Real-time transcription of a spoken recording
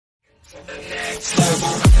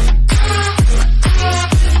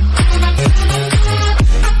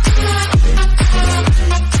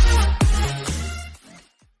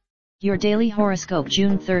Your daily horoscope,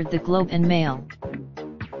 June 3rd, the Globe and Mail.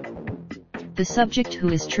 The subject, who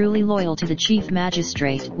is truly loyal to the chief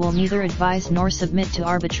magistrate, will neither advise nor submit to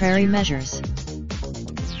arbitrary measures.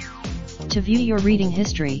 To view your reading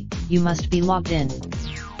history, you must be logged in.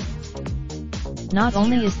 Not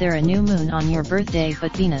only is there a new moon on your birthday,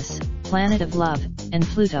 but Venus, planet of love, and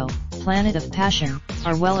Pluto, planet of passion,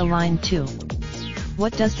 are well aligned too.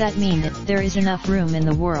 What does that mean? There is enough room in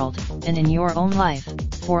the world, and in your own life,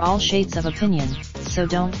 for all shades of opinion, so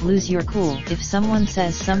don't lose your cool if someone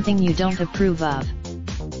says something you don't approve of.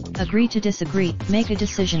 Agree to disagree, make a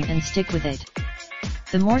decision and stick with it.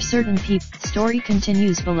 The more certain story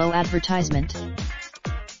continues below advertisement.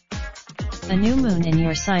 A new moon in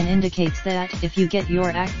your sign indicates that if you get your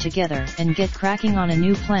act together and get cracking on a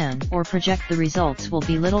new plan or project, the results will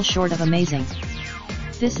be little short of amazing.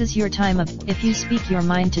 This is your time if you speak your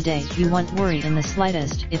mind today, you won't worry in the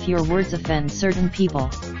slightest if your words offend certain people.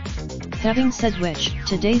 Having said which,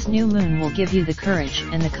 today's new moon will give you the courage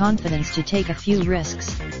and the confidence to take a few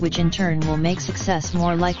risks, which in turn will make success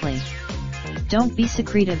more likely. Don't be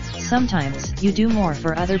secretive. Sometimes you do more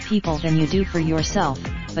for other people than you do for yourself,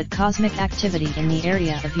 but cosmic activity in the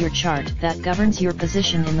area of your chart that governs your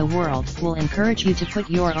position in the world will encourage you to put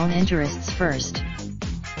your own interests first.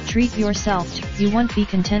 Treat yourself. You won't be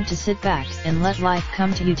content to sit back and let life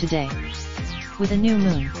come to you today. With a new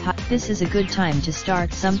moon, this is a good time to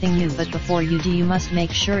start something new, but before you do, you must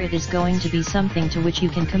make sure it is going to be something to which you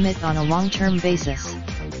can commit on a long-term basis.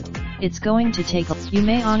 It's going to take you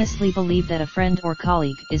may honestly believe that a friend or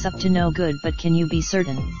colleague is up to no good, but can you be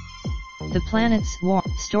certain? The planet's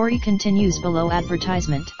story continues below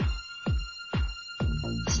advertisement.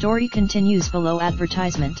 Story continues below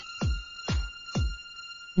advertisement.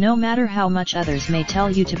 No matter how much others may tell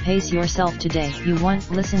you to pace yourself today, you won't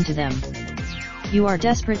listen to them. You are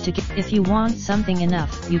desperate to get. If you want something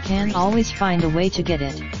enough, you can always find a way to get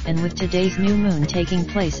it, and with today's new moon taking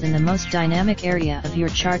place in the most dynamic area of your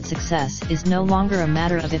chart, success is no longer a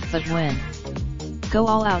matter of if but when. Go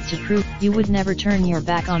all out to prove you would never turn your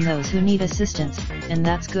back on those who need assistance, and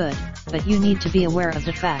that's good, but you need to be aware of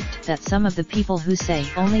the fact that some of the people who say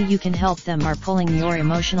only you can help them are pulling your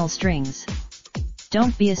emotional strings.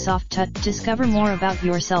 Don't be a soft touch. Discover more about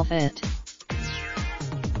yourself at.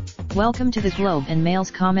 Welcome to the Globe and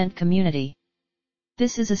Mail's comment community.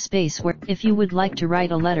 This is a space where, if you would like to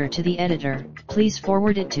write a letter to the editor, please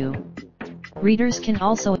forward it to. Readers can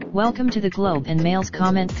also. Welcome to the Globe and Mail's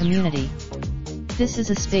comment community. This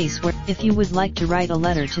is a space where, if you would like to write a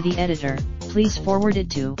letter to the editor, please forward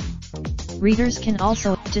it to. Readers can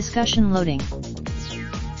also. Discussion loading.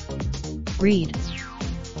 Read.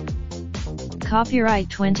 Copyright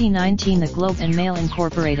 2019, The Globe and Mail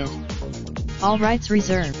Incorporated. All rights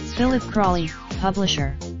reserved. Philip Crawley,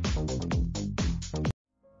 Publisher.